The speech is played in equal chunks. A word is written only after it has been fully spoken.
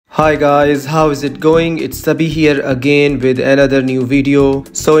Hi guys, how is it going? It's Sabi here again with another new video.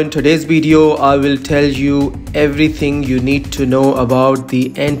 So in today's video, I will tell you everything you need to know about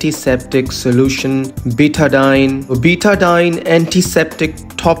the antiseptic solution Betadine. Betadine antiseptic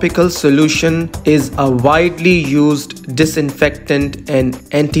topical solution is a widely used disinfectant and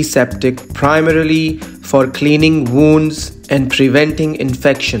antiseptic primarily for cleaning wounds and preventing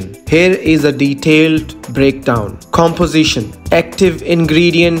infection. Here is a detailed breakdown. Composition: active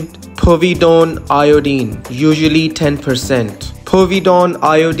ingredient povidone iodine, usually 10%. Povidone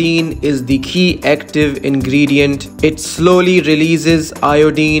iodine is the key active ingredient. It slowly releases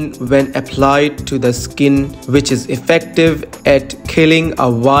iodine when applied to the skin, which is effective at killing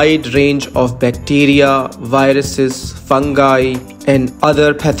a wide range of bacteria, viruses, fungi, and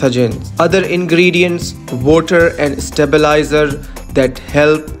other pathogens. Other ingredients: water and stabilizer that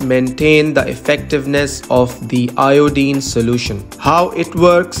help maintain the effectiveness of the iodine solution. How it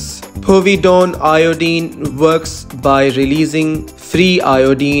works: povidone iodine works by releasing free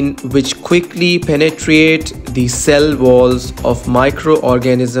iodine, which quickly penetrate the cell walls of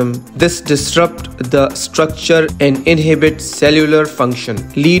microorganisms. This disrupts the structure and inhibits cellular function,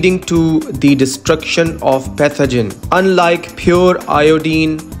 leading to the destruction of pathogen. Unlike pure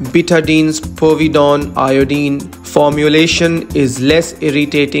iodine, Betadine's povidone iodine formulation is less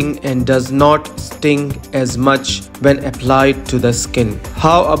irritating and does not sting as much when applied to the skin.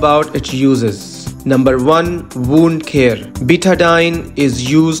 How about its uses? Number 1. Wound care. Betadine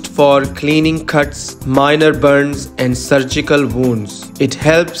is used for cleaning cuts, minor burns, and surgical wounds. It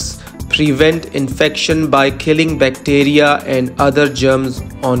helps prevent infection by killing bacteria and other germs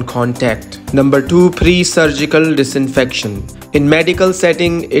on contact. Number 2. Pre-surgical disinfection. In medical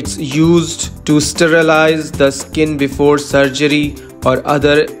setting, it's used to sterilize the skin before surgery or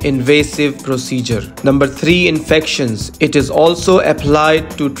other invasive procedure. Number 3. Infections. It is also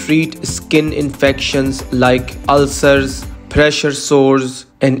applied to treat skin infections like ulcers, pressure sores,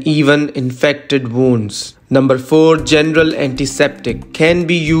 and even infected wounds. Number 4. General antiseptic. Can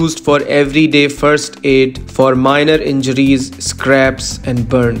be used for everyday first aid for minor injuries, scrapes, and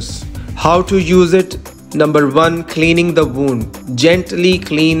burns. How to use it? Number 1. Cleaning the wound. Gently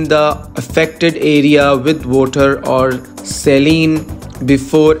clean the affected area with water or saline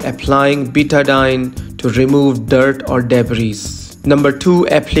before applying betadine to remove dirt or debris. Number 2.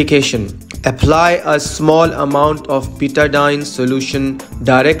 Application. Apply a small amount of betadine solution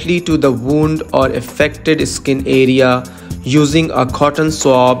directly to the wound or affected skin area using a cotton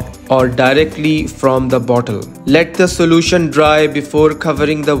swab or directly from the bottle. Let the solution dry before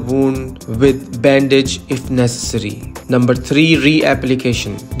covering the wound with bandage if necessary. Number 3.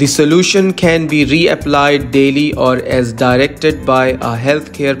 Reapplication. The solution can be reapplied daily or as directed by a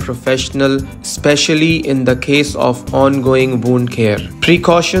healthcare professional, especially in the case of ongoing wound care.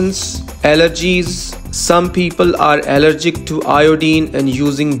 Precautions. Allergies. Some people are allergic to iodine and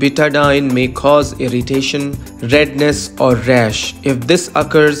using betadine may cause irritation, redness, or rash. If this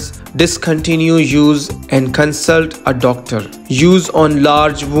occurs, discontinue use and consult a doctor. Use on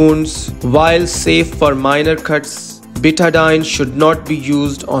large wounds. While safe for minor cuts, betadine should not be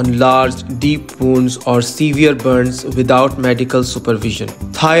used on large, deep wounds or severe burns without medical supervision.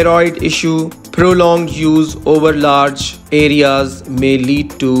 Thyroid issue. Prolonged use over large areas may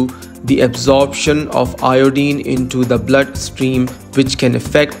lead to the absorption of iodine into the bloodstream, which can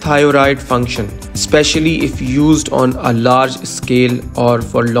affect thyroid function, especially if used on a large scale or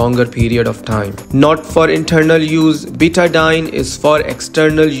for longer period of time. Not for internal use. Betadine is for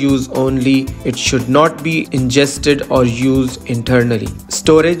external use only. It should not be ingested or used internally.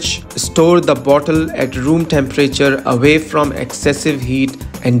 Storage. Store the bottle at room temperature away from excessive heat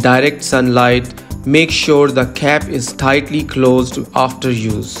and direct sunlight. Make sure the cap is tightly closed after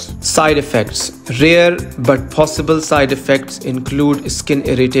use. Side effects. Rare but possible side effects include skin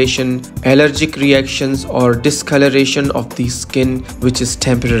irritation, allergic reactions, or discoloration of the skin, which is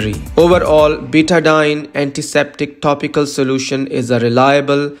temporary. Overall, Betadine antiseptic topical solution is a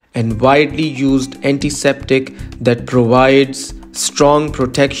reliable and widely used antiseptic that provides strong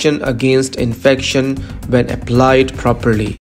protection against infection when applied properly.